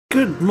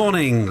Good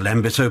morning,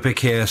 Lembit, Opik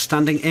here,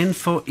 standing in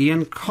for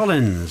Ian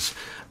Collins.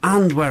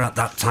 And we're at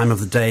that time of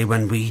the day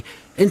when we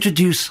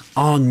introduce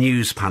our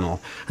news panel.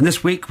 And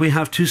this week we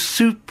have two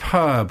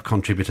superb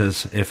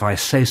contributors, if I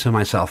say so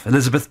myself.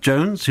 Elizabeth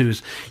Jones,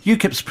 who's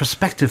UKIP's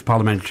prospective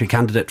parliamentary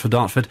candidate for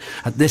Dartford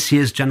at this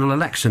year's general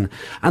election,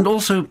 and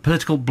also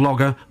political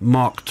blogger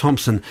Mark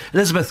Thompson.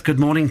 Elizabeth, good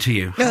morning to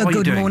you. How are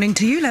you doing? Good morning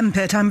to you,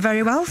 Lembit. I'm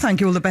very well,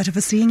 thank you. All the better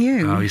for seeing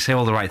you. Oh, you say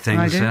all the right things.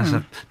 I do. Yes,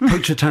 a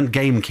poacher turned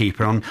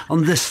gamekeeper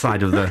on this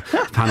side of the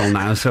panel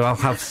now, so I'll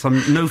have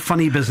no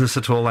funny business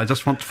at all. I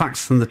just want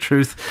facts and the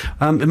truth.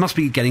 It must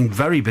be getting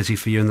very busy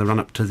for you in the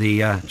run-up to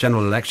the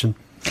general election.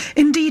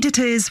 Indeed it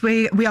is.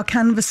 We are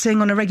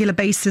canvassing on a regular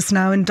basis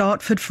now in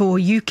Dartford for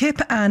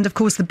UKIP, and of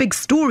course the big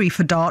story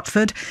for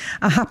Dartford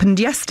happened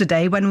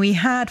yesterday when we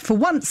had for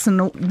once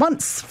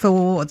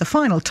for the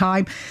final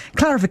time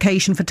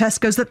clarification for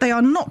Tesco's that they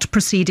are not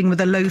proceeding with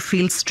a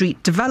Lowfield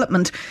Street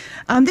development,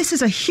 and this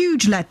is a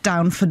huge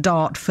letdown for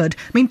Dartford.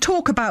 I mean,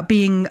 talk about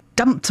being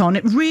dumped on.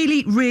 It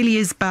really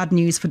is bad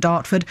news for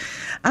Dartford,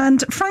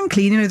 and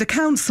frankly, the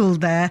council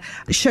there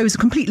shows a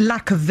complete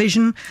lack of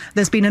vision.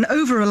 There's been an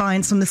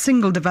over-reliance on the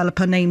single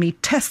developer, namely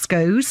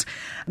Tesco's.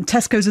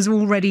 Tesco's has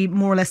already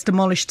more or less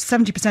demolished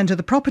 70% of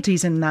the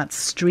properties in that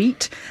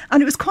street,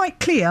 and it was quite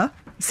clear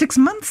 6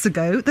 months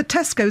ago that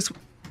Tesco's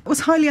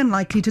was highly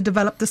unlikely to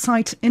develop the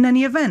site in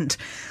any event.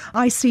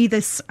 I see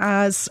this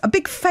as a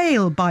big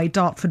fail by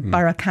Dartford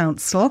Borough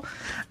Council.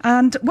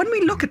 And when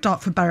we look at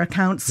Dartford Borough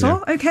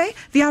Council,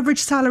 the average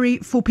salary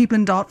for people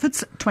in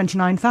Dartford's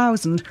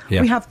 $29,000. Yeah.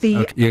 We have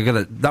the...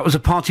 that was a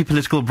party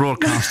political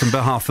broadcast on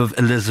behalf of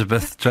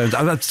Elizabeth Jones.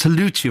 I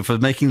salute you for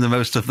making the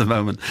most of the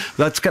moment.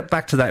 Let's get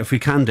back to that if we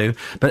can do.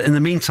 But in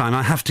the meantime,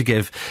 I have to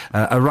give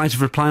a right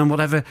of reply on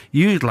whatever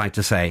you'd like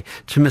to say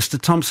to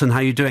Mr. Thompson. How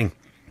are you doing?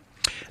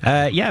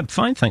 Yeah,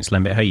 fine, thanks,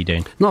 Lembit. How are you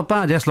doing? Not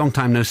bad, yes, long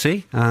time no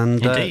see.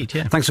 And indeed,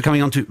 yeah. Thanks for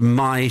coming on to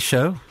my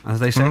show, as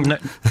they say.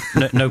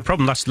 No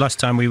problem. Last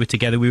time we were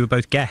together, we were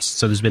both guests,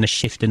 so there's been a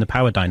shift in the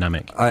power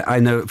dynamic. I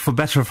know, for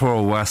better or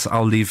for worse,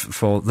 I'll leave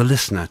for the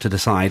listener to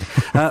decide.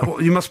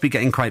 You must be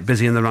getting quite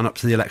busy in the run-up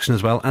to the election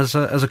as well, as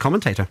a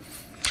commentator.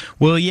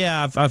 Well,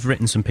 yeah, I've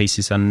written some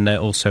pieces, and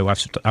also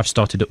I've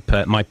started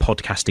up my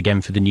podcast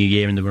again for the new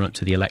year in the run-up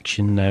to the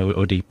election. We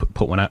already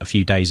put one out a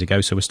few days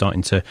ago, so we're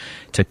starting to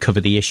cover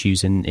the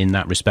issues in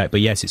that respect. But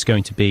yes, it's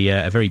going to be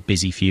a very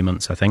busy few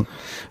months, I think.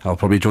 I'll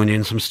probably join you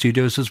in some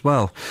studios as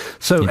well.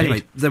 So Indeed.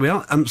 Anyway, there we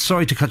are. I'm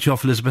sorry to cut you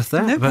off, Elizabeth,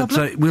 there. No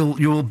problem.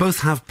 You will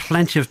both have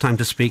plenty of time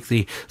to speak.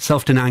 The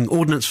self-denying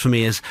ordinance for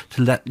me is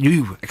to let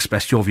you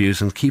express your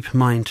views and keep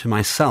mine to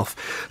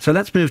myself. So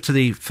let's move to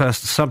the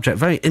first subject.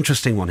 Very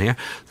interesting one here.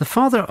 The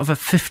father of a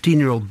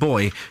 15-year-old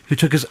boy who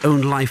took his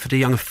own life at a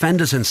Young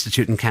Offenders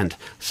Institute in Kent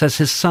says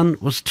his son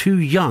was too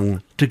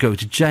young to go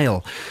to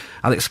jail.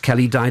 Alex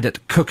Kelly died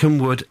at Cookham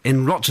Wood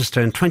in Rochester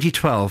in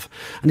 2012,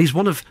 and he's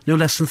one of no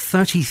less than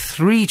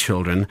 33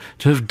 children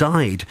to have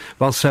died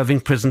while serving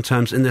prison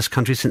terms in this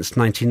country since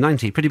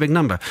 1990. Pretty big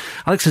number.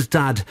 Alex's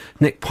dad,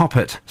 Nick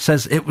Poppet,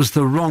 says it was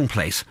the wrong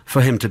place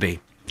for him to be.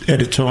 At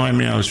the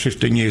time, I was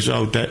 15 years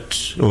old,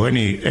 or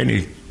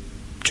any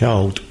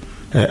child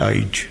that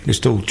age, they're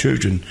still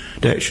children,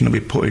 that shouldn't be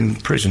put in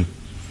prison.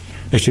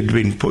 They should have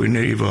been put in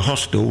either a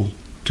hostel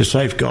to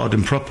safeguard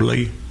them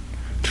properly,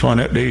 to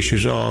find out the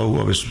issues are,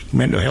 what was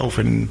mental health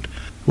and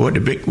what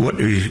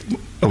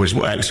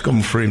Alex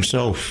gone through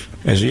himself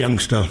as a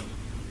youngster,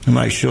 and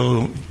make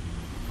sure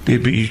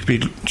he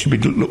should be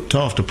looked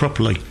after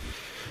properly.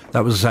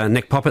 That was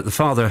Nick Poppet, the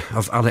father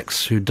of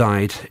Alex, who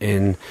died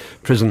in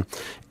prison.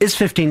 Is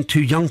 15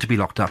 too young to be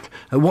locked up?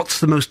 What's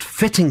the most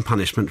fitting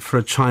punishment for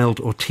a child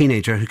or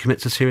teenager who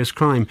commits a serious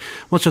crime?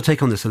 What's your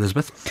take on this,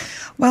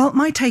 Elizabeth? Well,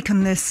 my take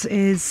on this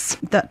is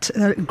that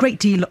a great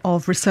deal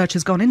of research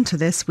has gone into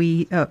this.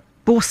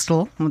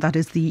 Borstal, well, that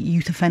is the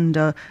youth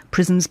offender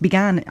prisons,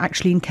 began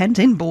actually in Kent,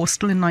 in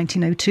Borstal in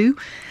 1902,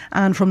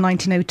 and from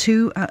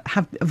 1902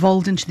 have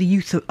evolved into the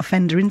Youth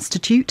Offender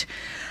Institute.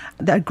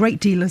 A great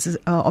deal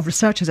of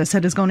research, as I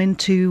said, has gone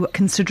into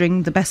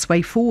considering the best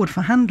way forward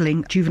for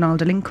handling juvenile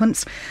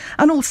delinquents,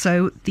 and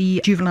also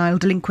the juvenile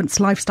delinquents'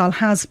 lifestyle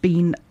has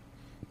been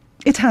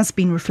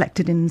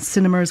reflected in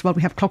cinema as well.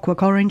 We have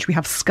Clockwork Orange, we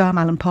have Scum,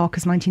 Alan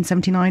Parker's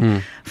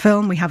 1979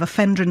 film, we have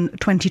Offender in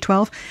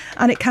 2012,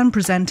 and it can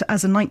present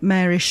as a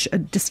nightmarish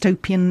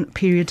dystopian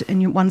period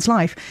in one's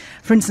life.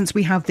 For instance,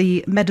 we have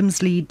the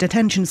Medhamsley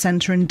Detention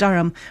Centre in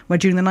Durham, where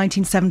during the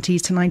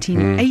 1970s to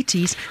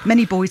 1980s,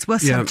 many boys were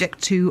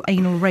subject to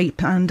anal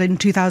rape, and in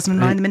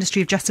 2009 the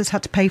Ministry of Justice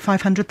had to pay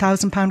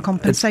 £500,000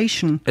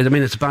 compensation.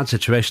 It's a bad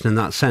situation in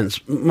that sense.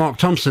 Mark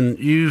Thompson,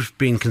 you've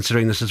been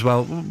considering this as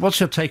well. What's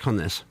your take on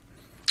this?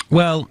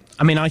 Well,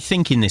 I mean, I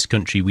think in this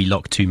country we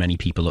lock too many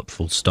people up,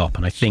 full stop.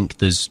 And I think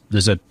there's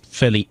a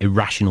fairly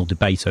irrational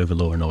debate over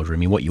law and order. I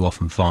mean, what you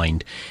often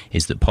find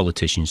is that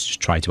politicians just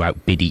try to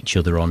outbid each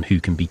other on who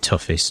can be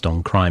toughest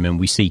on crime. And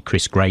we see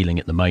Chris Grayling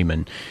at the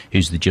moment,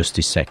 who's the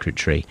Justice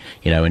Secretary,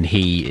 and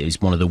he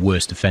is one of the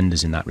worst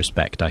offenders in that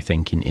respect, I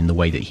think, in the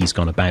way that he's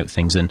gone about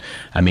things. And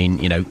I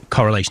mean,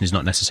 correlation is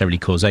not necessarily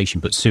causation,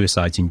 but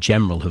suicides in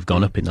general have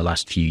gone up in the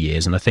last few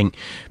years. And I think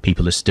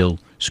people are still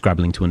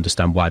scrabbling to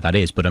understand why that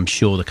is, but I'm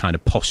sure the kind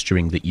of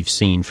posturing that you've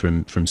seen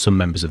from some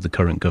members of the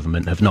current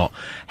government have not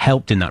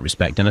helped in that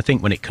respect. And I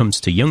think when it comes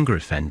to younger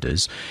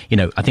offenders,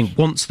 I think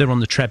once they're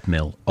on the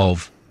treadmill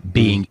of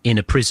being in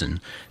a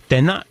prison,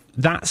 then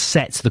that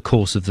sets the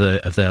course of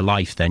their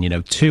life.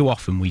 Then too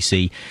often we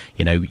see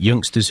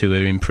youngsters who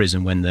are in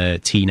prison when they're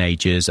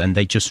teenagers and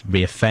they just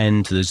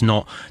reoffend.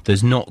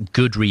 There's not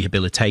good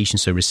rehabilitation,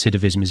 so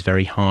recidivism is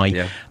very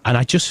high. And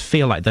I just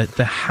feel like that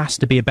there has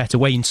to be a better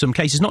way in some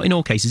cases, not in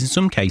all cases. In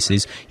some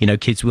cases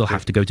kids will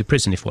have to go to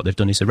prison if what they've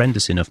done is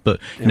horrendous enough, but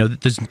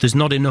there's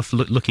not enough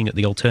looking at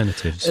the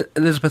alternatives.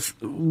 Elizabeth,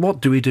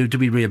 what do we do? Do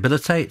we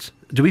rehabilitate?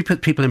 Do we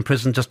put people in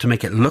prison just to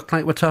make it look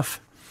like we're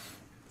tough?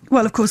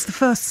 Well, of course, the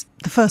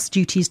first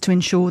duty is to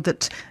ensure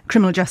that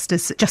criminal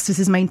justice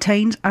is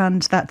maintained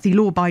and that the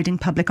law-abiding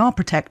public are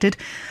protected.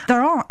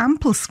 There are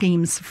ample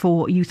schemes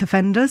for youth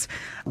offenders.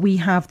 We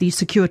have the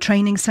secure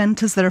training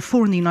centres. There are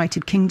 4 in the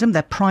United Kingdom.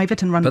 They're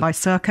private and run by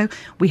Serco.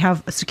 We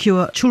have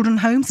secure children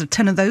homes. There are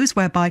 10 of those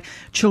whereby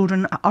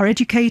children are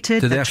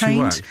educated, they're trained. Do they actually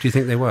work? Do you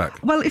think they work?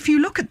 Well, if you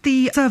look at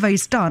the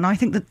surveys done, I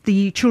think that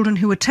the children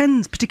who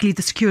attend, particularly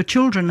the secure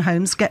children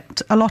homes,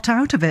 get a lot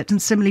out of it,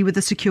 and similarly with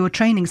the secure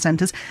training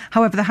centres.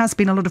 However, there has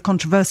been a lot of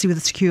controversy with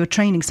the secure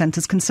training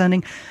centres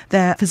concerning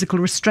their physical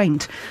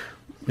restraint.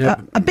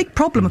 A big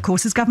problem, of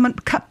course, is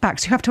government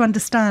cutbacks. You have to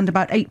understand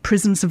about 8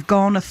 prisons have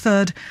gone, a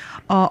third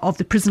of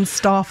the prison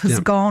staff has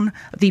gone.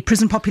 The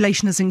prison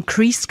population has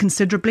increased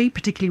considerably,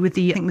 particularly with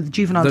the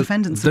juvenile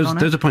defendants.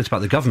 Those are points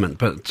about the government,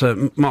 but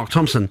Mark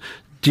Thompson,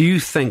 do you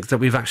think that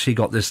we've actually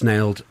got this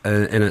nailed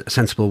in a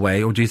sensible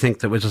way, or do you think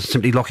that we're just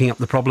simply locking up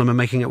the problem and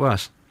making it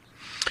worse?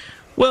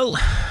 Well,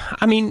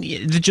 I mean,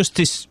 the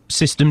justice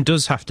system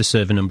does have to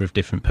serve a number of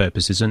different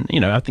purposes, and,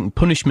 I think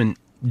punishment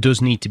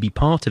does need to be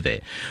part of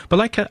it. But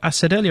like I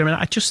said earlier,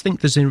 I just think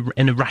there's an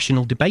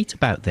irrational debate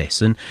about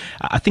this, and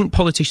I think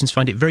politicians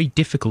find it very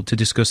difficult to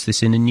discuss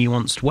this in a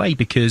nuanced way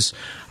because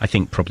I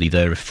think probably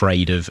they're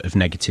afraid of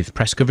negative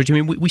press coverage. I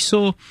mean, we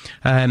saw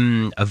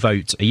a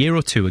vote a year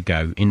or two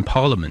ago in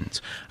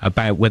Parliament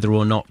about whether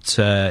or not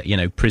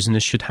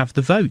prisoners should have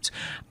the vote,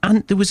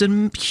 and there was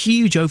a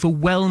huge,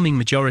 overwhelming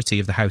majority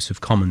of the House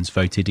of Commons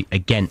voted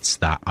against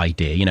that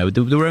idea.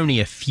 There were only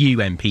a few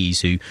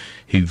MPs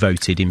who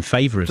voted in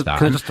favour of that.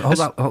 Can I just hold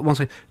that one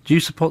second? Do you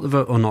support the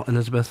vote or not,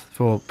 Elizabeth,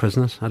 for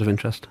prisoners, out of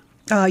interest?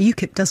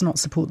 UKIP does not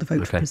support the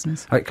vote for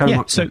prisoners.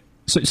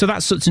 So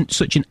that's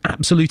such an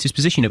absolutist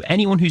position of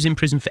anyone who's in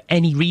prison for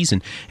any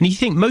reason. And you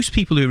think most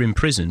people who are in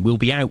prison will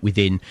be out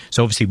within,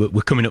 so obviously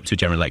we're coming up to a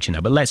general election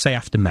now, but let's say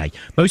after May.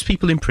 Most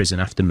people in prison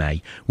after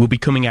May will be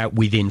coming out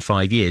within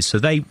 5 years. So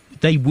they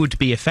would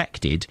be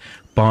affected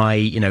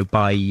by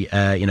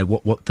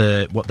what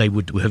they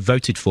would have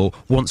voted for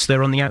once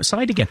they're on the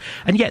outside again.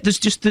 And yet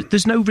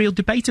there's no real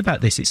debate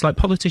about this. It's like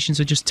politicians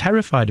are just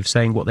terrified of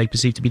saying what they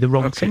perceive to be the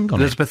wrong thing on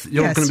Elizabeth,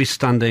 you're going to be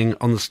standing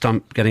on the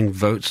stump getting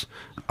votes.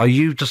 Are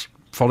you just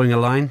following a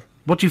line?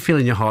 What do you feel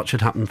in your heart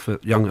should happen for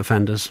young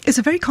offenders? It's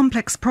a very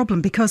complex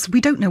problem because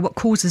we don't know what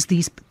causes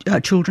these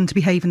children to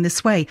behave in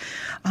this way.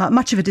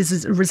 Much of it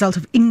is a result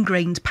of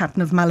ingrained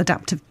pattern of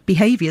maladaptive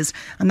behaviours,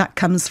 and that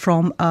comes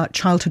from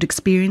childhood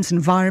experience,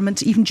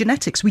 environment, even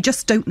genetics. We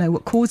just don't know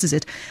what causes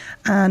it.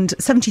 And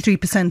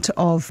 73%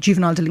 of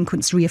juvenile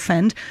delinquents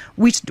reoffend.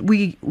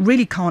 We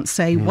really can't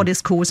say what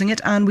is causing it,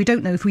 and we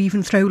don't know if we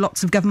even throw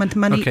lots of government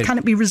money, can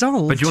it be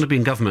resolved? But you want to be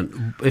in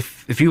government.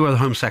 If you were the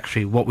Home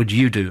Secretary, what would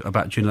you do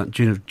about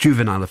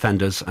juvenile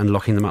offenders and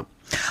locking them up?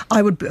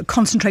 I would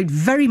concentrate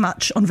very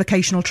much on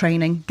vocational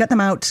training, get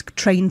them out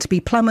trained to be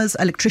plumbers,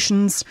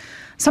 electricians,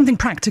 something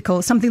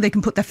practical, something they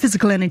can put their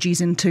physical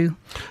energies into.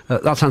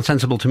 That sounds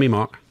sensible to me,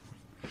 Mark.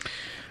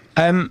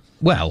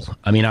 Well,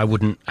 I mean, I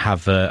wouldn't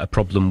have a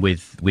problem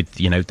with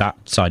that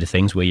side of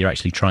things where you're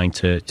actually trying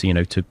to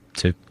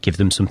give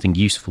them something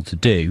useful to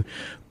do.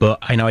 But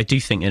I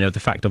do think, the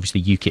fact,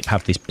 obviously, UKIP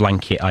have this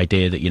blanket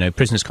idea that,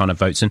 prisoners can't have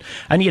votes. And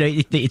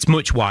it's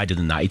much wider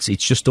than that.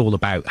 It's just all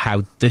about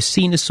how they're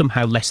seen as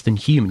somehow less than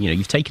human.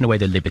 You've taken away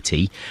their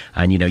liberty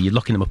and, you're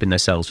locking them up in their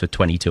cells for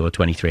 22 or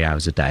 23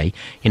 hours a day,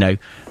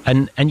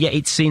 and yet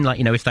it's seen like,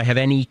 if they have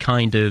any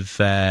kind of,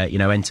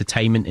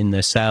 entertainment in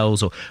their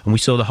cells, and we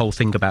saw the whole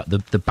thing about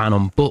the ban ban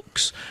on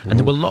books. And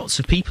there were lots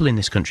of people in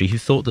this country who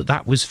thought that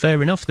that was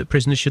fair enough, that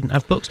prisoners shouldn't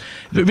have books,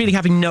 but really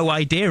having no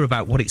idea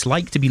about what it's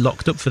like to be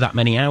locked up for that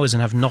many hours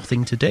and have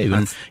nothing to do.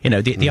 And,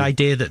 the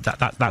idea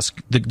that's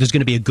there's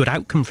going to be a good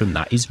outcome from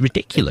that is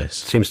ridiculous.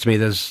 Seems to me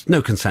there's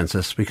no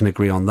consensus. We can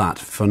agree on that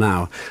for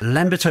now.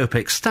 Lembit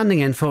Opik standing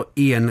in for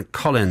Ian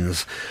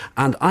Collins.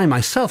 And I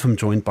myself am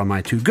joined by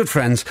my two good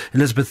friends,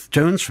 Elizabeth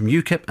Jones from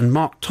UKIP and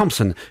Mark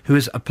Thompson, who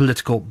is a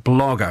political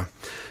blogger.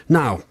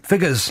 Now,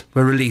 figures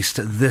were released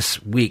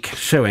this week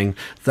showing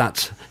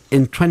that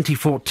in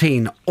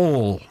 2014,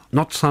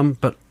 not some,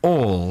 but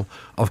all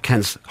of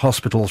Kent's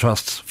hospital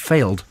trusts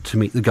failed to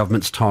meet the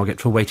government's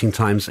target for waiting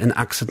times in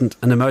accident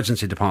and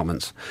emergency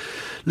departments.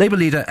 Labour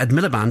leader Ed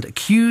Miliband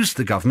accused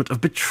the government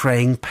of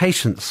betraying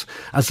patients,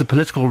 as the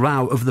political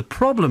row over the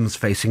problems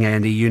facing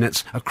A&E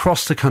units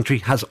across the country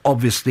has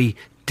obviously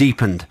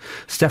deepened.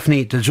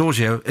 Stephanie De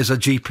Giorgio is a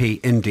GP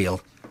in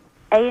Deal.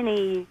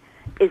 A&E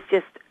is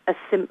just a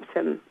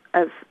symptom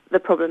of the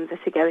problems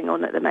that are going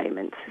on at the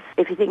moment.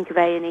 If you think of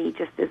A&E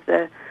just as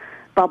the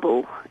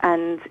bubble,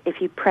 and if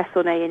you press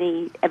on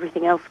A&E,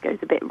 everything else goes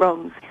a bit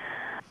wrong.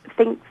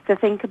 Things to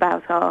think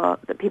about are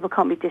that people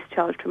can't be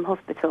discharged from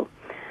hospital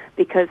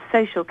because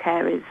social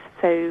care is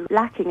so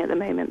lacking at the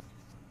moment.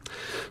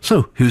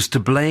 So, who's to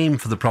blame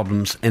for the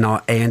problems in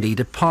our A&E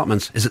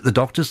departments? Is it the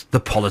doctors, the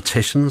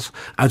politicians,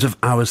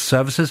 out-of-hours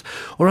services,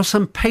 or are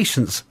some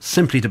patients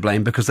simply to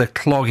blame because they're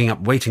clogging up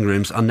waiting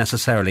rooms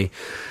unnecessarily?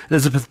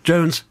 Elizabeth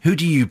Jones, who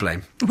do you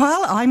blame?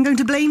 Well, I'm going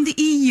to blame the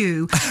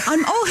EU.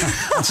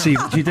 See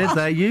what you did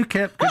there,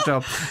 UKIP. Good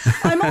job.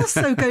 I'm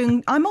also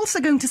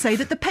going to say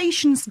that the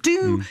patients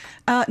do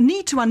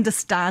need to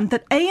understand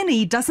that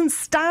A&E doesn't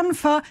stand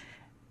for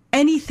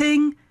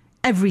anything.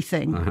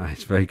 Everything. All right,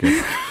 very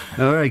good.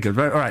 Very good.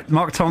 All right,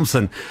 Mark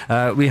Thompson,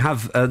 we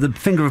have the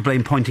finger of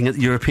blame pointing at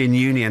the European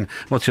Union.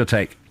 What's your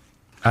take?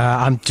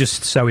 I'm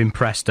just so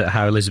impressed at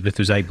how Elizabeth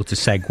was able to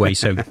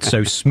segue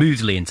so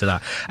smoothly into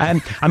that.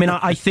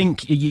 I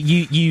think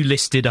you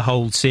listed a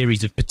whole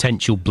series of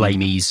potential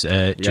blamees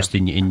just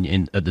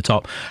in at the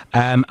top,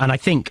 and I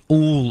think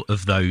all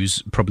of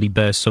those probably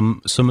bear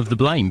some of the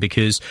blame,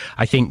 because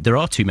I think there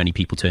are too many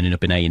people turning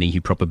up in A&E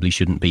who probably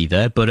shouldn't be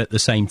there. But at the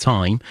same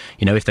time,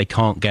 if they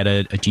can't get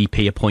a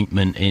GP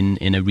appointment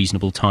in a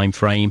reasonable time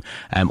frame,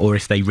 or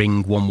if they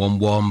ring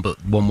 111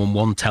 but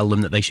 111 tell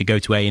them that they should go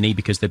to A&E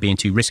because they're being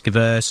too risk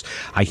averse.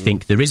 I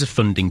think there is a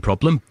funding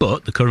problem,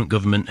 but the current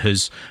government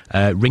has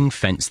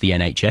ring-fenced the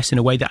NHS in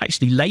a way that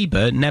actually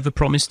Labour never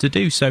promised to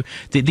do. So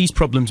these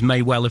problems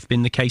may well have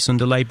been the case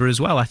under Labour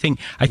as well. I think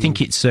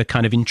it's a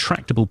kind of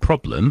intractable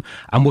problem,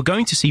 and we're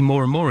going to see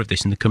more and more of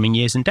this in the coming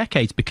years and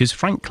decades, because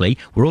frankly,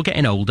 we're all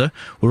getting older,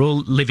 we're all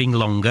living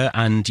longer,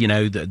 and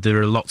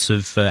there are lots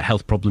of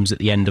health problems at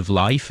the end of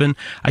life, and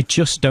I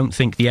just don't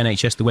think the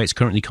NHS, the way it's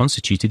currently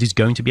constituted, is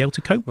going to be able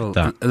to cope with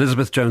that.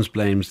 Elizabeth Jones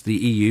blames the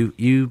EU.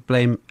 You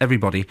blame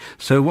everybody.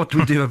 So what do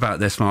we do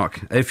about this,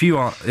 Mark? If you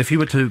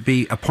were to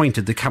be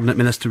appointed the cabinet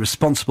minister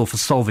responsible for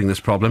solving this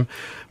problem,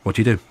 what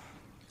do you do?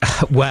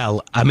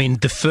 Well,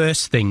 the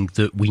first thing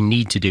that we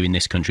need to do in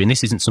this country, and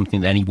this isn't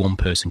something that any one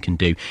person can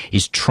do,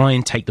 is try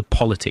and take the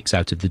politics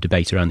out of the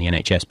debate around the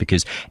NHS,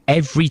 because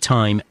every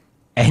time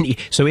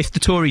so if the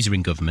Tories are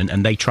in government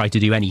and they try to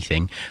do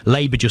anything,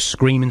 Labour just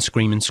scream and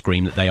scream and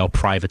scream that they are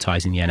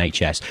privatising the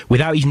NHS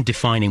without even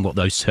defining what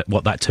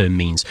that term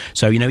means.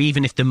 So,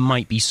 even if there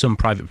might be some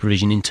private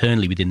provision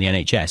internally within the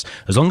NHS,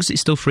 as long as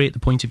it's still free at the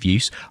point of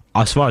use,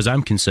 as far as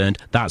I'm concerned,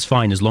 that's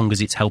fine, as long as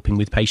it's helping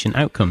with patient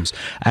outcomes.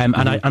 And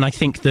I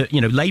think that,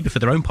 Labour, for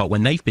their own part,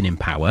 when they've been in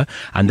power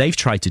and they've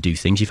tried to do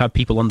things, you've had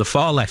people on the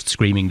far left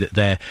screaming that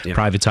they're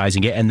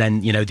privatising it, and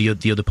then,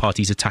 the other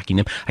parties attacking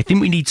them. I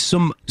think we need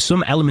some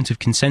element of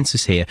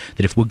consensus here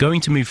that if we're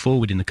going to move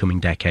forward in the coming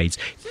decades,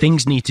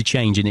 things need to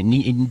change, and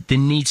there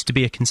needs to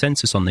be a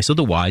consensus on this.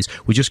 Otherwise,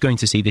 we're just going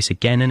to see this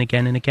again and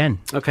again and again.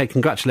 OK,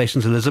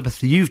 congratulations,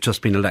 Elizabeth. You've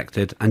just been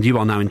elected and you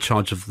are now in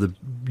charge of the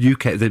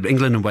UK, the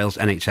England and Wales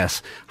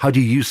NHS. How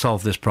do you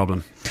solve this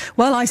problem?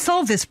 Well, I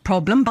solve this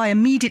problem by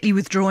immediately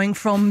withdrawing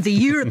from the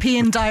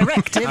European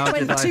Directive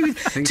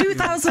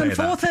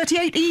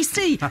 2004-38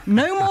 EC.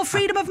 No more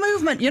freedom of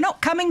movement. You're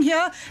not coming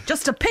here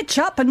just to pitch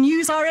up and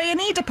use our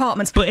A&E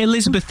departments. But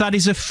Elizabeth, that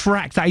is a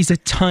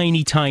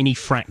tiny, tiny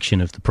fraction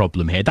of the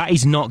problem here. That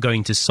is not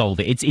going to solve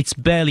it. It's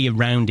barely a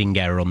rounding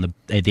error on the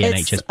NHS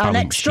balance sheet. An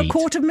extra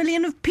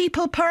 250,000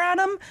 people per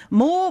annum.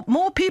 More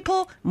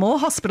people, more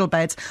hospital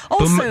beds.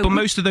 Also, but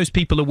most of those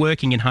people are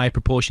working in higher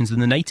proportions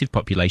than the native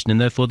population, and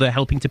therefore they're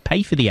helping to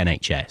pay for the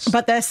NHS.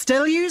 But they're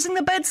still using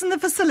the beds and the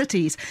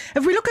facilities.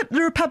 If we look at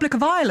the Republic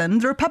of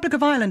Ireland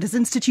has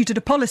instituted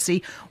a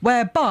policy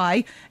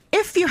whereby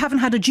if you haven't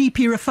had a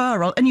GP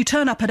referral and you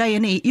turn up at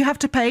A&E, you have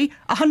to pay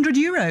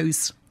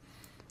 €100.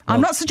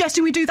 I'm not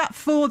suggesting we do that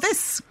for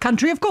this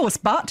country, of course,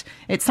 but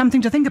it's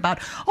something to think about.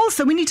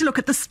 Also, we need to look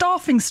at the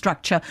staffing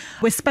structure.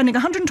 We're spending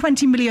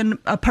 120 million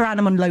per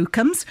annum on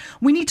locums.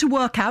 We need to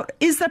work out,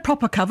 is there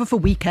proper cover for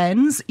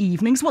weekends,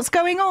 evenings? What's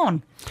going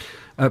on?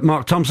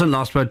 Mark Thompson,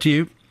 last word to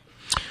you.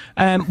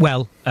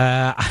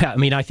 I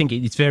mean, I think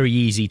it's very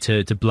easy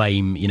to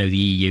blame, the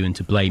EU and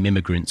to blame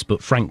immigrants,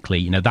 but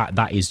frankly,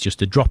 that is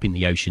just a drop in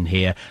the ocean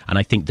here, and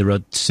I think there are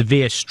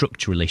severe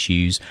structural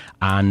issues,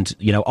 and,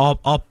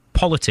 our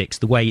politics,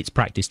 the way it's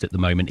practiced at the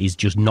moment, is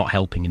just not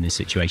helping in this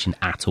situation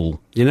at all.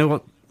 You know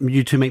what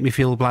you two make me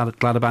feel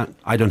glad about?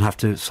 I don't have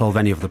to solve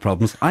any of the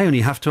problems. I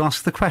only have to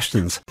ask the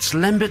questions. It's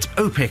Lembit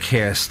Opik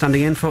here,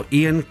 standing in for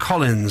Ian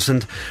Collins,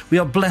 and we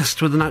are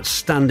blessed with an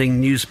outstanding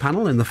news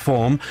panel in the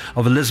form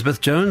of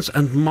Elizabeth Jones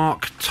and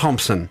Mark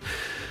Thompson.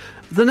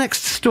 The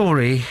next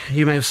story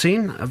you may have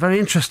seen, a very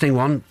interesting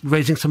one,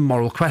 raising some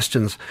moral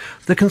questions.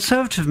 The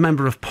Conservative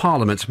Member of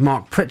Parliament,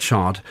 Mark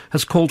Pritchard,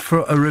 has called for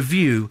a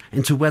review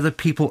into whether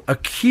people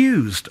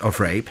accused of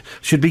rape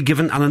should be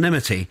given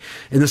anonymity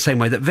in the same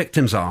way that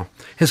victims are.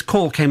 His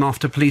call came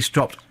after police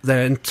dropped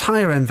their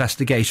entire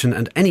investigation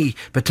and any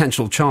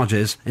potential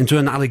charges into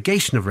an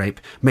allegation of rape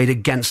made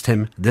against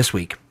him this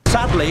week.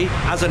 Sadly,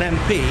 as an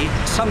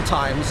MP,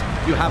 sometimes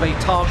you have a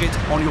target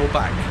on your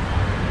back.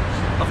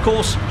 Of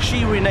course,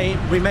 she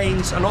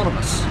remains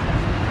anonymous.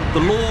 The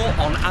law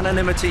on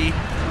anonymity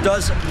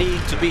does need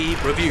to be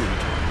reviewed,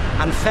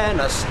 and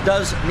fairness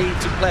does need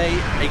to play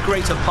a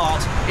greater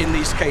part in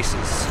these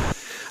cases.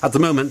 At the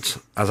moment,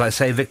 as I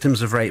say,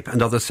 victims of rape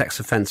and other sex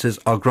offences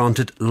are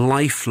granted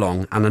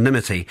lifelong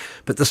anonymity,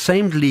 but the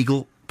same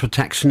legal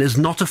protection is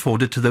not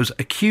afforded to those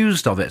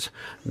accused of it.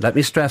 Let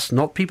me stress,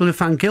 not people who are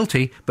found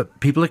guilty,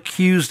 but people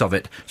accused of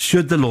it.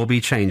 Should the law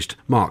be changed?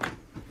 Mark?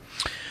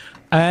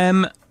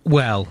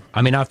 Well,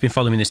 I mean, I've been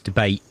following this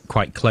debate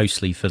quite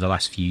closely for the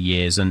last few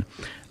years, and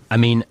I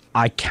mean,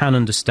 I can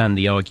understand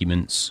the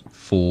arguments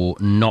for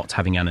not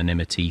having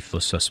anonymity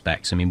for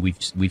suspects. I mean,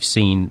 we've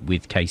seen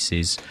with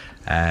cases,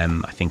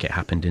 I think it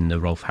happened in the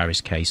Rolf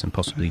Harris case and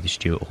possibly the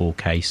Stuart Hall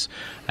case,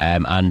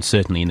 and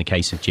certainly in the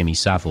case of Jimmy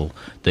Savile,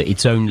 that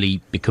it's only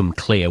become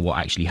clear what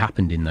actually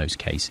happened in those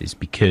cases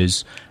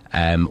because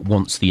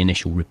once the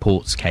initial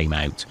reports came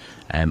out,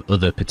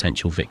 other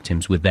potential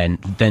victims were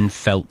then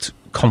felt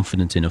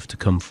confident enough to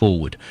come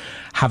forward.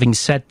 Having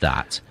said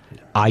that,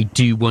 I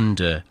do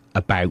wonder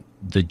about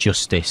the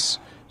justice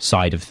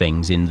side of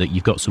things, in that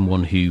you've got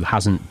someone who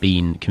hasn't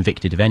been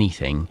convicted of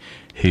anything,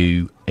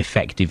 who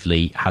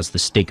effectively has the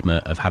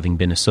stigma of having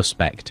been a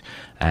suspect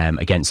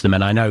against them.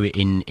 And I know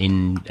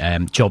in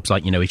jobs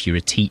like, if you're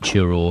a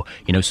teacher or,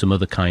 some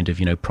other kind of,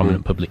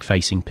 prominent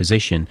public-facing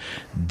position,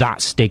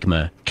 that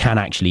stigma can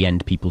actually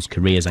end people's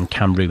careers and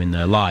can ruin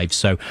their lives.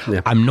 So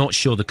I'm not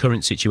sure the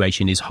current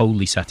situation is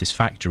wholly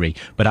satisfactory,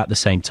 but at the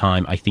same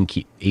time, I think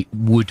it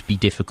would be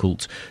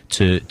difficult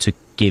to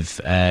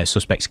give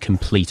suspects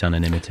complete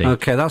anonymity.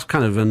 OK, that's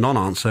kind of a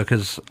non-answer,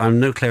 because I'm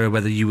no clearer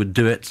whether you would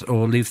do it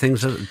or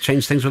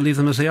change things or leave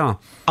them as they are.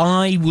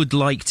 I would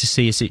like to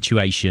see a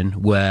situation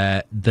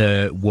where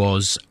there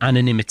was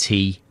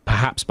anonymity,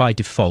 perhaps by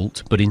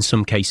default, but in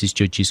some cases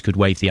judges could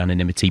waive the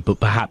anonymity, but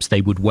perhaps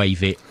they would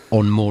waive it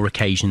on more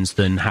occasions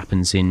than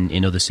happens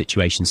in other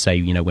situations,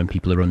 say, when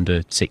people are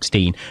under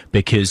 16,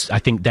 because I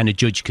think then a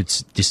judge could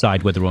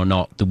decide whether or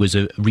not there was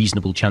a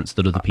reasonable chance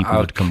that other people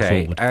would come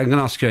forward. I'm going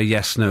to ask you a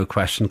yes-no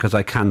question, because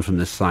I can from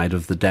this side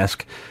of the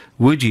desk.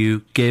 Would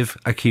you give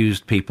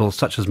accused people,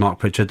 such as Mark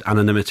Pritchard,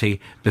 anonymity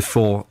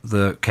before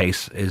the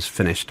case is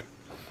finished?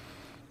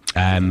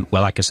 Well,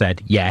 like I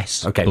said,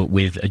 yes, but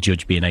with a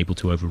judge being able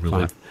to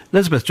overrule it.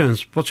 Elizabeth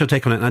Jones, what's your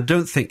take on it? And I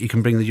don't think you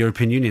can bring the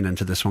European Union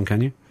into this one,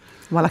 can you?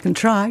 Well, I can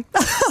try.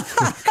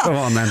 Go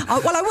on, then.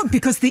 Well, I won't,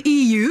 because the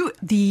EU,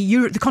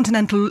 the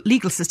continental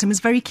legal system, is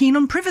very keen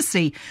on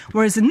privacy,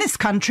 whereas in this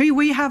country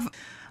we have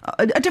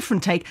a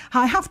different take.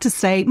 I have to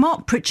say,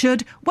 Mark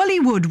Pritchard, well, he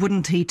would,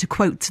 wouldn't he, to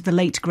quote the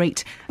late,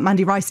 great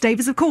Mandy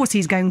Rice-Davies, of course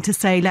he's going to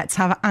say, let's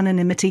have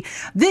anonymity.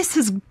 This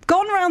has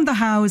gone round the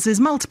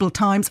houses multiple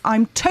times.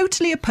 I'm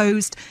totally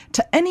opposed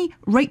to any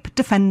rape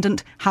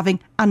defendant having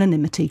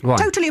anonymity. Why?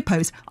 Totally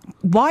opposed.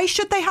 Why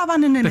should they have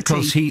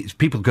anonymity? Because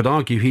people could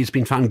argue he's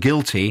been found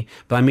guilty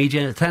by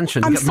media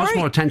attention. You get much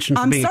more attention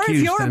for being accused.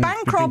 If you're a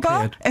bank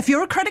robber, if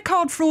you're a credit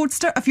card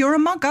fraudster, if you're a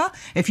mugger,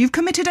 if you've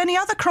committed any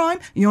other crime,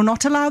 you're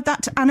not allowed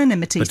that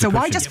anonymity. So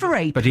why just for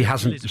rape? But he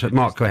hasn't. So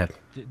Mark, go ahead.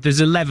 There's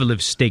a level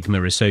of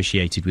stigma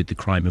associated with the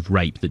crime of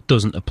rape that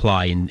doesn't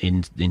apply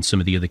in some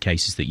of the other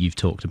cases that you've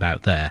talked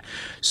about there.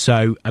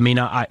 So, I mean,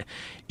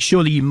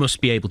 surely you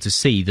must be able to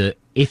see that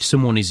if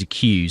someone is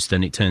accused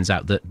and it turns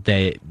out that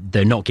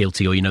they're not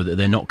guilty, or that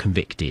they're not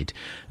convicted,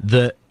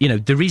 that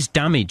there is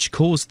damage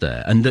caused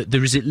there, and that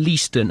there is at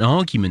least an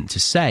argument to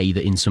say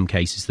that in some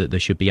cases that there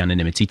should be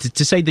anonymity.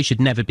 To say there should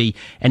never be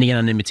any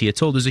anonymity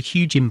at all, there's a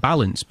huge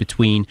imbalance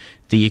between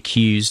the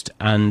accused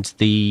and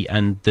the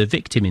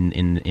victim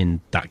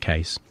in that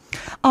case.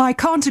 I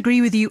can't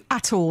agree with you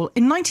at all.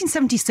 In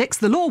 1976,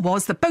 the law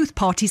was that both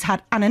parties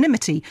had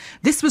anonymity.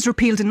 This was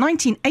repealed in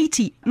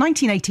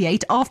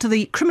 1988 after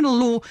the Criminal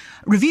Law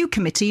Review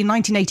Committee in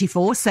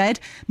 1984 said,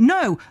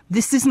 no,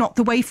 this is not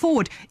the way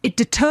forward. It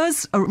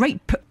deters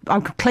rape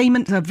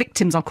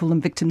victims, I'll call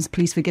them victims,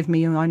 please forgive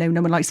me, I know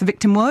no one likes the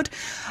victim word.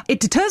 It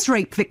deters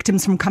rape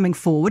victims from coming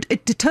forward.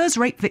 It deters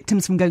rape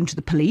victims from going to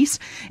the police.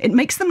 It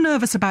makes them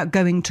nervous about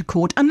going to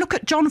court. And look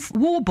at John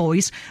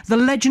Warboys, the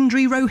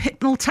legendary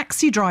Rohypnol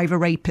taxi driver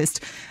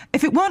rapist.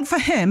 If it weren't for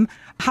him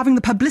having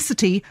the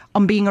publicity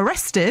on being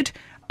arrested,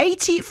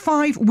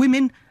 85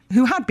 women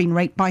who had been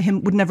raped by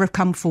him would never have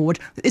come forward.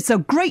 It's a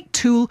great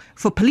tool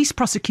for police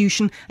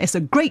prosecution. It's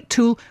a great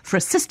tool for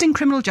assisting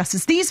criminal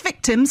justice. These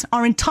victims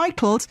are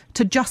entitled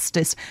to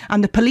justice,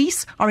 and the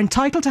police are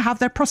entitled to have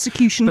their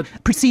prosecution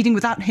proceeding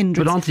without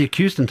hindrance. But aren't the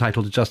accused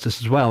entitled to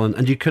justice as well?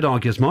 And you could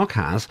argue, as Mark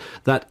has,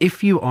 that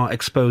if you are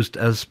exposed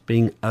as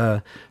being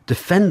a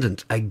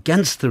defendant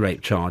against the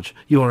rape charge,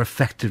 you are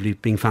effectively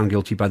being found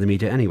guilty by the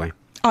media anyway.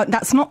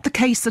 That's not the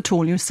case at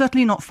all. You're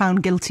certainly not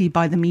found guilty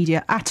by the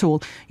media at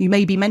all. You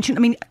may be mentioned.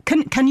 I mean,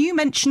 can you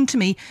mention to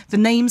me the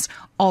names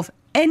of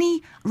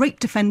any rape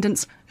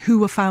defendants who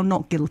were found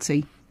not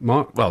guilty?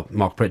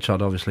 Mark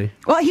Pritchard, obviously.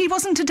 Well, he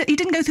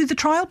didn't go through the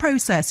trial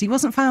process. He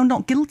wasn't found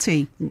not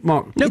guilty.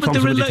 Mark, no, but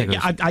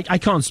I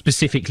can't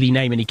specifically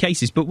name any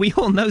cases, but we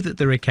all know that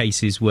there are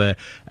cases where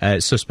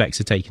suspects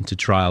are taken to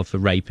trial for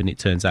rape, and it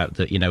turns out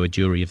that a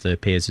jury of their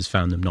peers has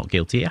found them not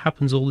guilty. It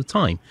happens all the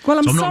time. Well,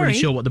 I'm not really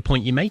sure what the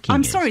point you're making.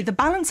 I'm sorry. The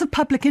balance of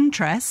public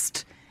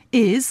interest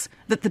is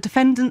that the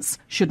defendants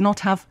should not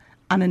have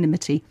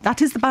anonymity.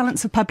 That is the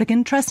balance of public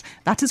interest.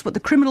 That is what the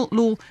Criminal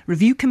Law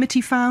Review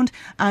Committee found.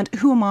 And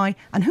who am I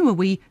and who are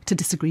we to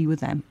disagree with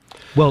them?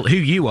 Well, who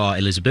you are,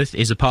 Elizabeth,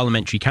 is a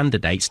parliamentary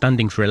candidate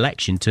standing for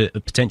election to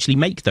potentially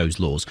make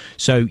those laws.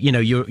 So,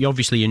 you're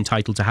obviously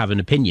entitled to have an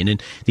opinion.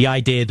 And the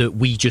idea that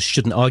we just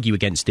shouldn't argue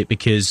against it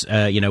because,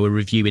 a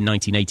review in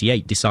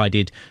 1988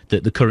 decided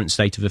that the current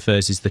state of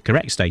affairs is the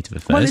correct state of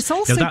affairs. Well, it's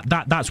also...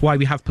 that's why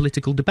we have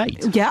political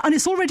debate. Yeah, and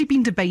it's already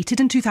been debated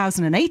in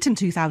 2008 and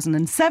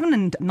 2007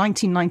 and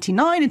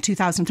 1999 and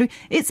 2003.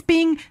 It's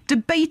being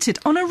debated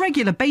on a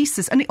regular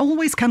basis, and it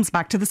always comes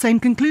back to the same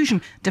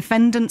conclusion.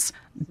 Defendants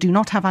do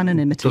not have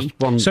anonymity.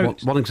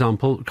 Just one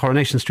example.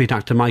 Coronation Street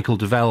actor Michael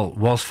Devell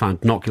was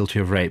found not guilty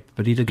of rape,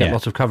 but he did get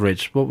lots of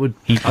coverage. What would...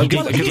 He did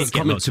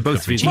get lots of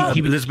coverage.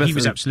 He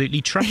was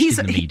absolutely trashed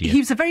in the media. He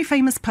was a very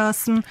famous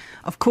person,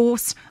 of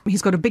course.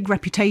 He's got a big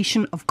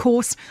reputation, of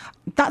course.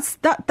 That's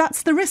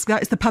the risk.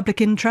 That is the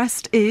public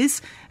interest,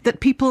 is that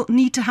people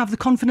need to have the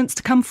confidence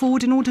to come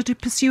forward in order to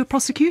pursue a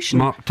prosecution.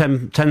 Mark,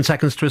 10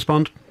 seconds to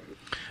respond.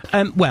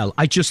 Well,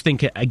 I just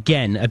think,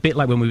 again, a bit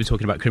like when we were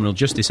talking about criminal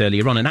justice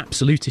earlier on, an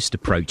absolutist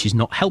approach is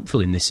not helpful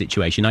in this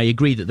situation. I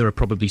agree that there are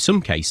probably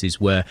some cases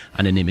where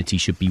anonymity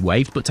should be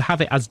waived, but to have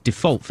it as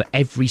default for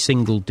every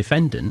single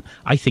defendant,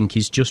 I think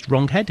is just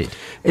wrong-headed.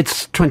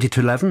 It's 20 to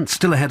 11,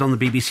 still ahead on the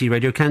BBC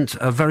Radio Kent,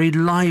 a very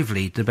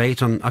lively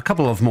debate on a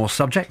couple of more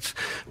subjects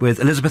with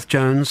Elizabeth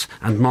Jones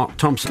and Mark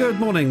Thompson. Good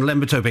morning,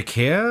 Lembit Opik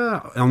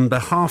here, on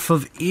behalf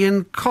of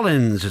Ian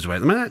Collins is away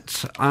at the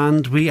minute,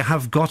 and we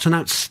have got an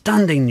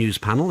outstanding news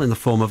panel in the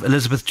form of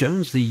Elizabeth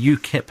Jones, the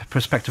UKIP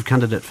prospective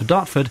candidate for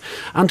Dartford,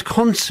 and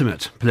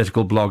consummate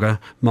political blogger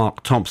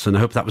Mark Thompson. I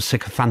hope that was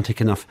sycophantic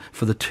enough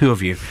for the two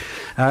of you.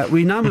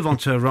 We now move on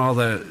to a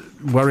rather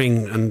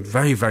worrying and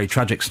very, very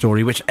tragic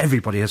story which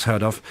everybody has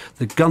heard of.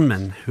 The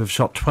gunmen who have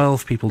shot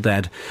 12 people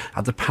dead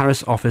at the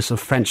Paris office of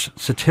French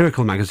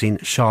satirical magazine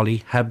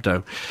Charlie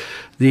Hebdo.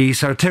 The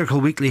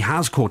satirical weekly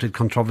has courted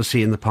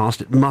controversy in the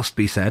past, it must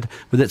be said,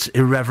 with its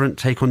irreverent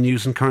take on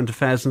news and current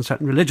affairs and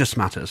certain religious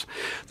matters.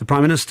 The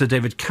Prime Minister,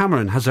 David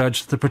Cameron, has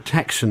urged the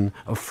protection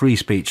of free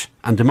speech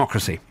and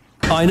democracy.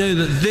 I know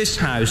that this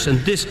House and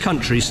this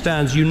country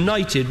stands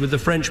united with the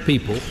French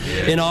people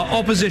in our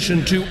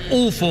opposition to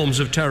all forms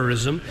of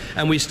terrorism,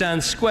 and we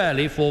stand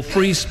squarely for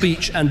free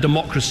speech and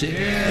democracy.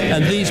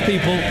 And these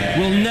people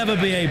will never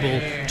be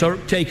able to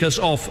take us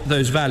off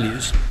those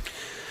values.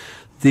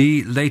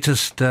 The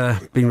latest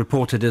being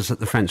reported is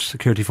that the French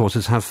security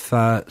forces have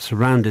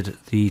surrounded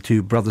the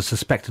two brothers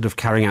suspected of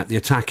carrying out the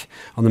attack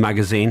on the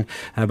magazine.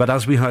 But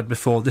as we heard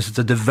before, this is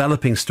a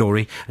developing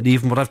story, and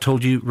even what I've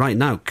told you right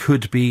now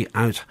could be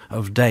out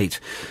of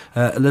date.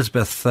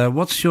 Elizabeth,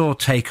 what's your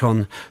take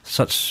on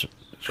such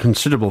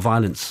considerable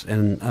violence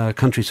in a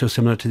country so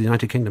similar to the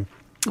United Kingdom?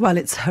 Well,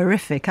 it's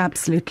horrific,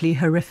 absolutely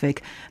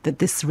horrific, that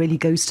this really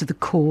goes to the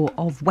core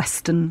of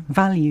Western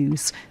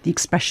values, the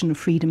expression of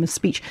freedom of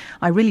speech.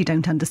 I really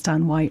don't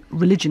understand why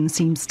religion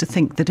seems to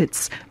think that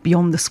it's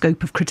beyond the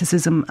scope of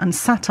criticism and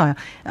satire.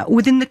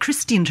 Within the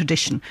Christian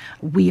tradition,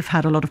 we've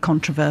had a lot of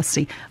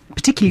controversy,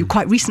 particularly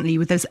quite recently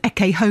with those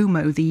Ecce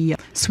Homo, the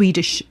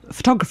Swedish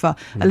photographer,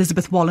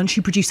 Elizabeth Wallen.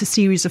 She produced a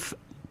series of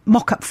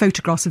mock-up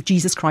photographs of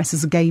Jesus Christ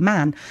as a gay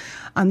man.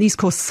 And these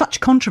caused such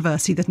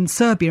controversy that in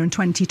Serbia in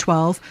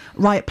 2012,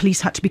 riot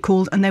police had to be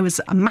called, and there was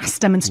a mass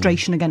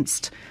demonstration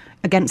against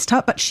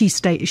her, but she's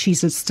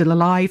still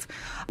alive.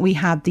 We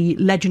had the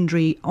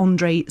legendary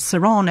Andre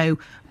Serrano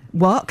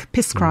work,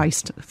 Piss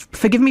Christ.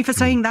 Forgive me for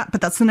saying that,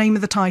 but that's the name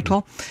of the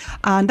title.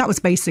 And that was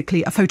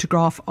basically a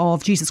photograph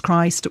of Jesus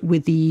Christ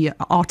with the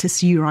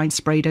artist's urine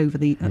sprayed over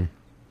the...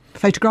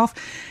 photograph.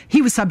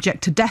 He was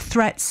subject to death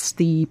threats.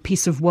 The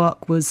piece of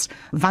work was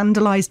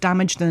vandalised,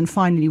 damaged, and then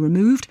finally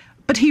removed.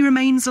 But he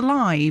remains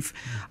alive.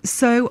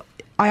 So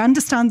I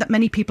understand that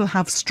many people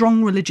have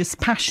strong religious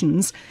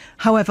passions.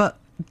 However,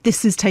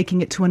 this is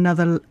taking it to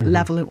another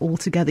level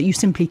altogether. You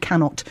simply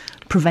cannot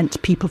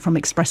prevent people from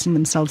expressing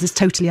themselves. It's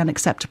totally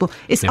unacceptable.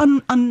 It's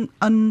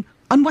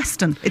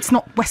un-Western. It's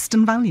not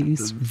Western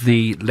values.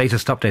 The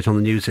latest update on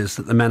the news is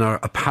that the men are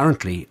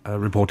apparently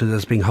reported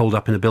as being holed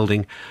up in a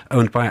building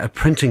owned by a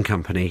printing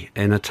company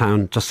in a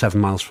town just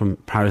 7 miles from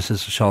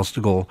Paris's Charles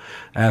de Gaulle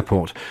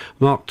airport.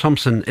 Mark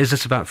Thompson, is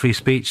this about free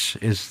speech?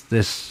 Is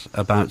this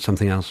about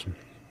something else?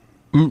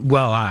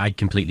 Well, I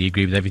completely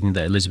agree with everything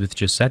that Elizabeth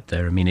just said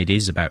there. I mean, it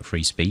is about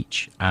free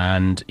speech,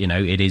 and,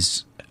 it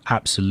is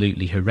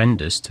absolutely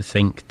horrendous to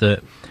think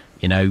that,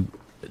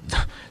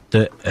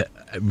 that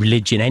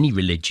religion, any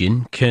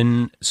religion,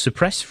 can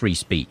suppress free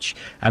speech.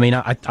 I mean,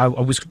 I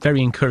was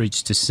very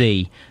encouraged to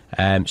see,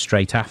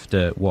 straight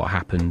after what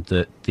happened,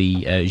 that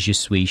the Je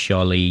suis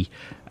Charlie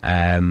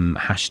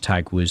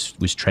hashtag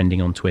was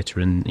trending on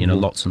Twitter, and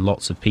lots and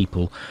lots of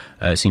people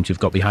seem to have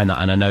got behind that.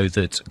 And I know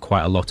that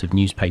quite a lot of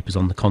newspapers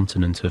on the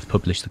continent have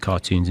published the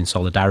cartoons in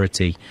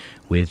solidarity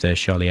with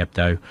Charlie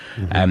Hebdo,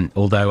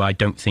 although I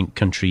don't think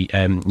country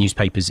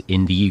newspapers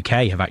in the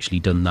UK have actually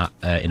done that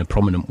in a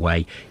prominent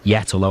way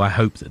yet, although I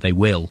hope that they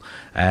will,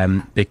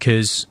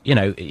 because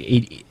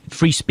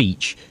free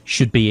speech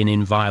should be an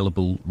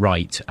inviolable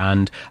right.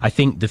 And I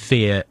think the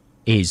fear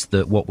is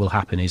that what will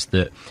happen is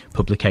that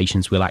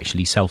publications will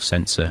actually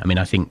self-censor. I mean,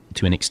 I think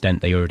to an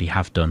extent they already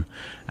have done,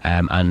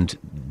 and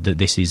that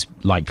this is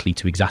likely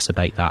to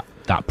exacerbate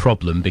that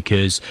problem,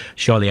 because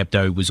Charlie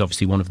Hebdo was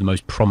obviously one of the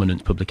most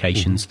prominent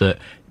publications that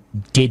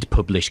did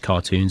publish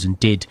cartoons and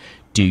did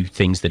do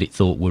things that it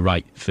thought were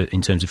right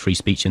in terms of free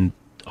speech. And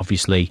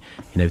obviously,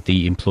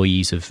 the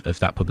employees of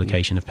that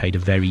publication have paid a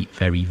very,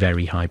 very,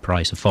 very high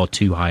price, a far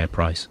too high a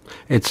price.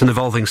 It's an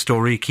evolving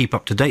story. Keep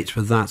up to date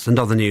with that and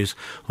other news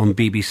on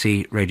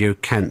BBC Radio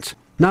Kent.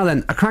 Now then,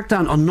 a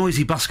crackdown on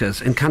noisy buskers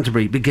in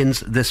Canterbury begins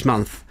this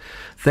month.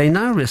 They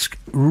now risk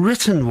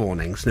written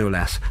warnings, no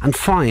less, and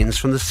fines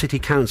from the City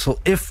Council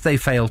if they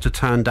fail to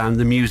turn down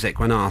the music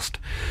when asked.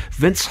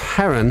 Vince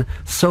Heron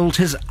sold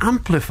his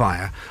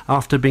amplifier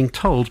after being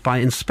told by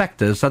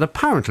inspectors that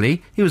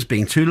apparently he was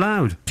being too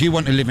loud. If you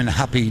want to live in a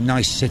happy,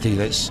 nice city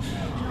that's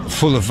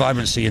full of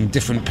vibrancy and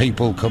different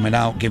people coming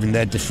out, giving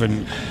their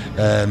different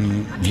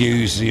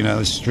views,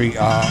 street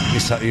art,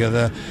 this, that, the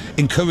other,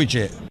 encourage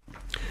it.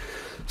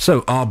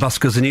 So, are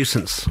buskers a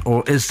nuisance?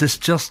 Or is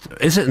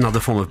it another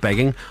form of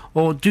begging?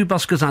 Or do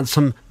buskers add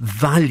some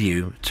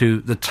value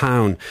to the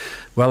town?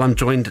 Well, I'm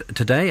joined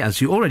today,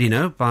 as you already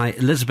know, by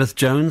Elizabeth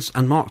Jones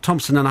and Mark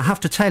Thompson, and I have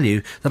to tell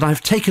you that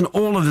I've taken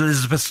all of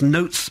Elizabeth's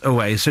notes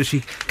away, so she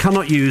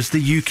cannot use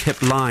the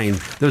UKIP line.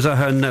 Those are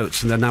her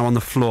notes, and they're now on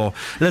the floor.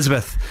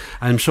 Elizabeth,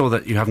 I'm sure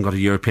that you haven't got a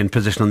European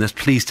position on this.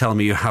 Please tell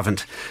me you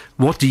haven't.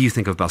 What do you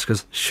think of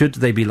buskers? Should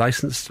they be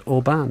licensed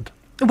or banned?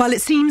 Well,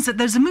 it seems that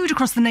there's a mood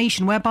across the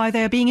nation whereby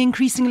they're being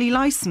increasingly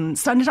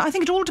licensed. And I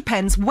think it all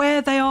depends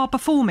where they are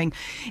performing.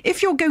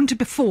 If you're going to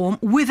perform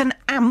with an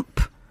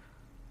amp...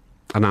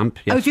 An amp,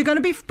 yes. If you're going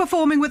to be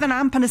performing with an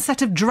amp and a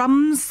set of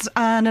drums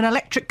and an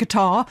electric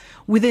guitar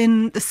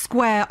within the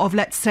square of,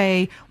 let's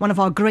say, one of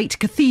our great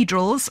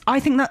cathedrals, I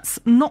think that's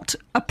not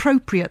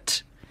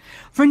appropriate.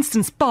 For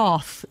instance,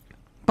 Bath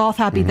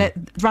Abbey,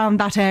 around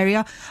that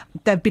area,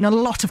 there have been a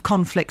lot of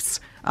conflicts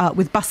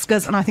with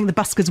buskers, and I think the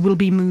buskers will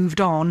be moved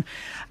on.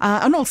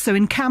 And also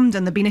in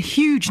Camden, there have been a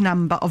huge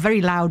number of very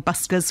loud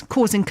buskers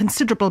causing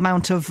considerable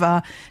amount of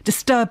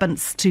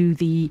disturbance to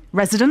the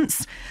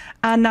residents.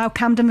 And now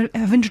Camden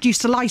have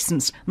introduced a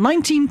licence,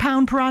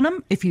 £19 per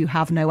annum if you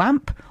have no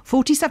amp,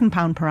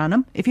 £47 per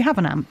annum if you have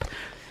an amp.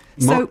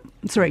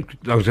 Sorry.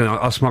 I was going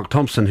to ask Mark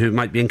Thompson, who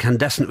might be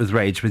incandescent with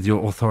rage with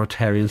your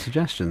authoritarian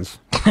suggestions.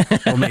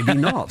 Or maybe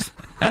not.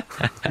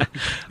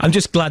 I'm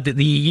just glad that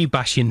the EU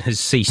bashing has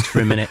ceased for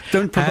a minute.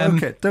 Don't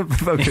provoke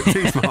it,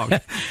 please,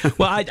 Mark.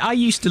 Well, I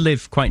used to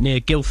live quite near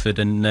Guildford,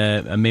 and me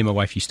and my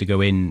wife used to go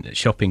in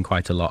shopping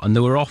quite a lot, and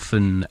there were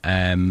often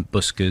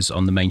buskers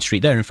on the main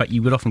street there. In fact,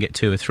 you would often get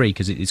two or three,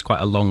 because it's quite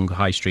a long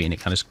high street and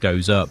it kind of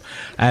goes up.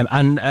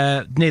 And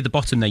near the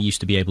bottom, they used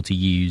to be able to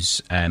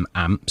use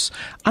amps,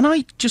 and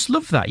I just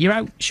love that. You're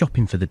out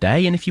shopping for the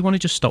day, and if you want to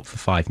just stop for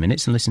 5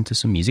 minutes and listen to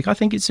some music, I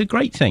think it's a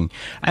great thing.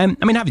 I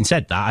mean, having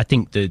said that, I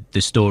think the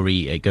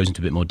story, it goes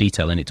into a bit more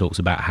detail, and it talks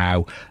about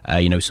how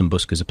some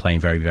buskers are playing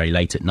very, very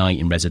late at night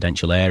in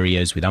residential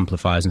areas with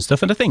amplifiers and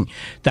stuff. And I think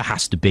there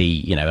has to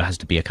be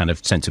a kind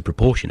of sense of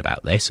proportion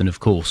about this. And of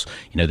course,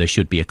 there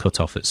should be a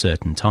cut-off at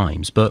certain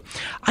times. But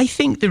I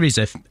think there is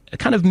a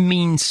kind of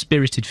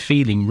mean-spirited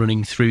feeling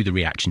running through the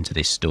reaction to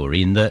this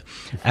story, in that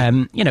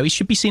it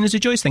should be seen as a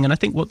joyous thing. And I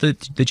think what the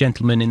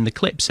gentleman in the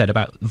clip said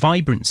about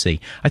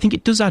vibrancy, I think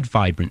it does add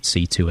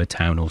vibrancy to a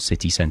town or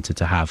city centre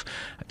to have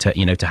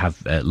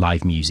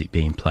live music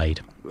being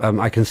played.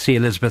 I can see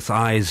Elizabeth's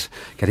eyes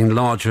getting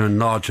larger and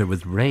larger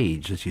with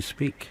rage as you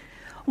speak.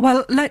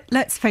 Well,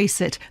 let's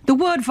face it, the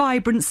word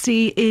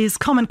vibrancy is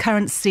common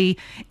currency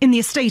in the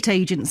estate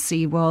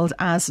agency world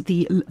as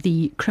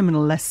the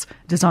criminal less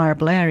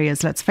desirable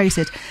areas, let's face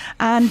it.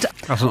 And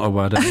that's not a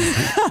word, I don't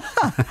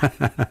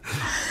think.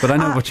 But I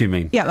know what you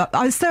mean.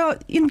 Yeah, so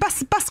in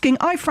busking,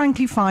 I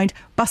frankly find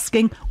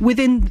busking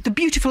within the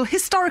beautiful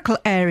historical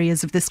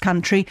areas of this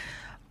country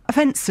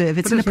offensive.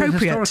 It's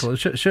inappropriate.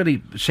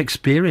 Surely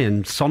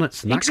Shakespearean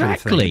sonnets and that kind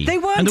of thing. They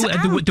weren't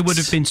amped. There would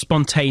have been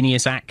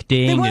spontaneous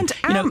acting. They weren't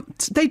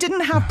amped. They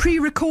didn't have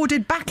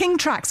pre-recorded backing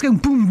tracks going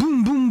boom,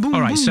 boom, boom, boom.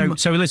 All right, boom.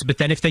 so Elizabeth,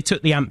 then if they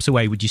took the amps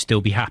away, would you still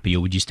be happy,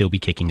 or would you still be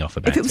kicking off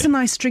about it? If it was a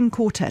nice string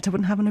quartet, I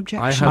wouldn't have an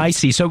objection. I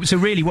see. So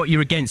really, what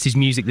you're against is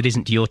music that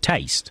isn't to your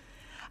taste.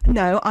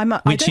 No,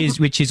 which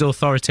is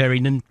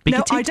authoritarian and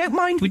bigoted. No, I don't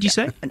mind. Would you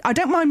say? I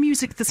don't mind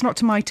music that's not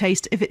to my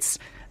taste if it's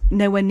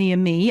nowhere near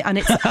me and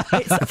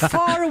it's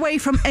far away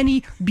from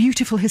any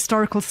beautiful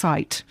historical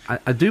site.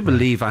 I do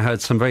believe I heard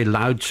some very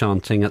loud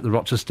chanting at the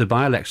Rochester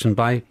by-election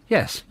by,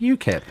 yes,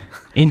 UKIP.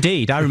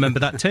 Indeed, I remember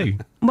that too.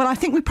 Well, I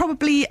think we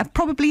probably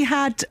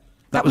had...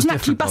 That was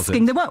actually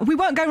busking. We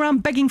weren't going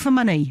around begging for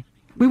money.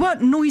 We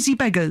weren't noisy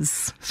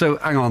beggars. So,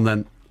 hang on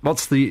then.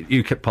 What's the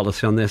UKIP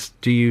policy on this?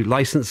 Do you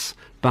licence,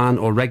 ban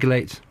or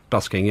regulate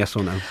busking, yes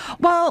or no?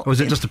 Well... Or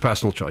is it just a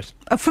personal choice?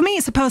 For me,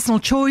 it's a personal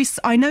choice.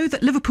 I know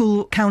that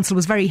Liverpool Council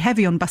was very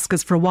heavy on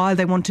buskers for a while.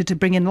 They wanted to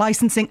bring in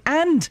licensing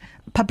and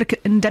public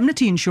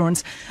indemnity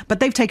insurance,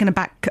 but they've taken a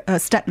back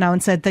step now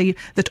and said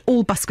that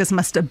all buskers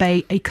must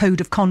obey a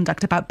code of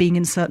conduct about being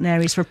in certain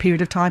areas for a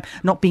period of time,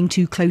 not being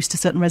too close to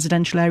certain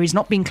residential areas,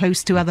 not being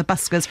close to other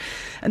buskers.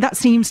 And that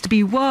seems to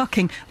be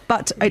working,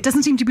 but it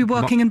doesn't seem to be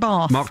working in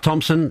Bath. Mark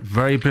Thompson,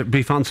 very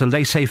brief answer,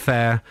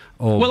 laissez-faire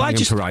or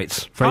banging for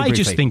rights? I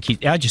just think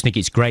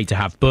it's great to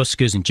have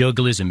buskers and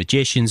jugglers and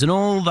magicians and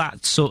all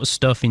that sort of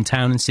stuff in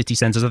town and city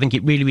centres. I think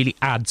it really, really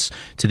adds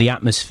to the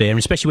atmosphere, and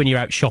especially when you're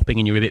out shopping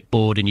and you're a bit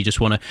bored and you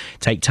just want to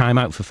take time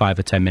out for 5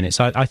 or 10 minutes.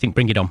 I think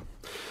bring it on.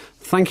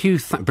 Thank you.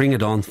 Bring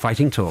it on.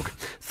 Fighting talk.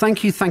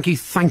 Thank you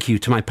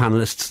to my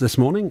panellists this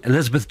morning.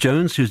 Elizabeth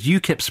Jones, who's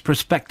UKIP's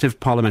prospective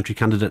parliamentary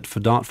candidate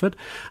for Dartford,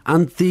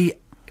 and the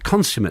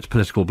consummate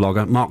political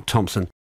blogger, Mark Thompson.